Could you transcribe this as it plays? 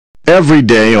Every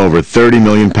day, over 30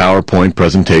 million PowerPoint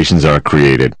presentations are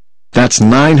created. That's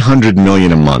 900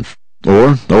 million a month,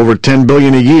 or over 10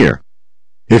 billion a year.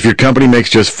 If your company makes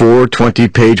just 4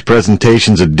 20-page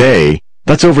presentations a day,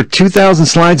 that's over 2,000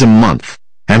 slides a month.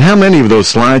 And how many of those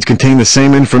slides contain the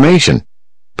same information?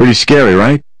 Pretty scary,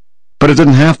 right? But it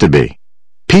doesn't have to be.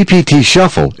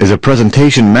 PPTshuffle is a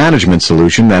presentation management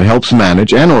solution that helps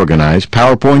manage and organize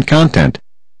PowerPoint content,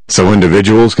 so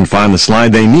individuals can find the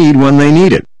slide they need when they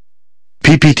need it.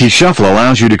 PPTshuffle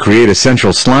allows you to create a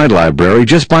central slide library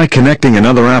just by connecting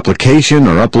another application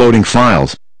or uploading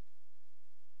files.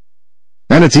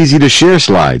 And it's easy to share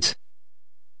slides.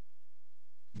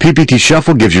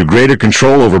 PPTshuffle gives you greater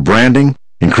control over branding,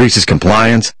 increases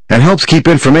compliance, and helps keep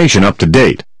information up to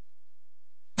date.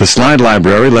 The slide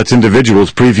library lets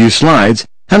individuals preview slides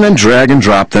and then drag and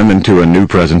drop them into a new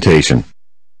presentation.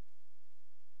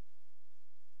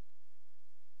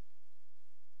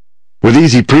 With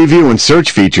easy preview and search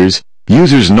features,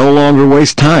 users no longer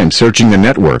waste time searching the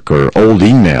network or old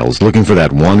emails looking for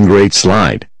that one great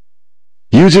slide.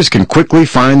 Users can quickly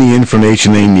find the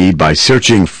information they need by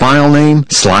searching file name,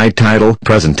 slide title,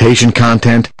 presentation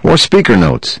content, or speaker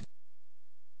notes.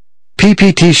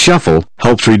 PPTshuffle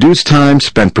helps reduce time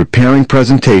spent preparing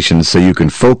presentations so you can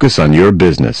focus on your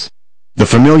business. The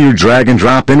familiar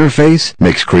drag-and-drop interface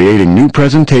makes creating new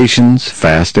presentations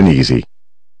fast and easy.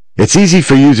 It's easy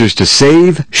for users to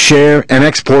save, share, and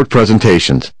export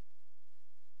presentations.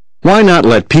 Why not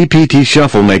let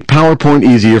PPTshuffle make PowerPoint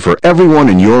easier for everyone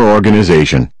in your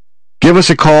organization? Give us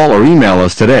a call or email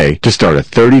us today to start a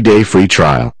 30-day free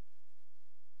trial.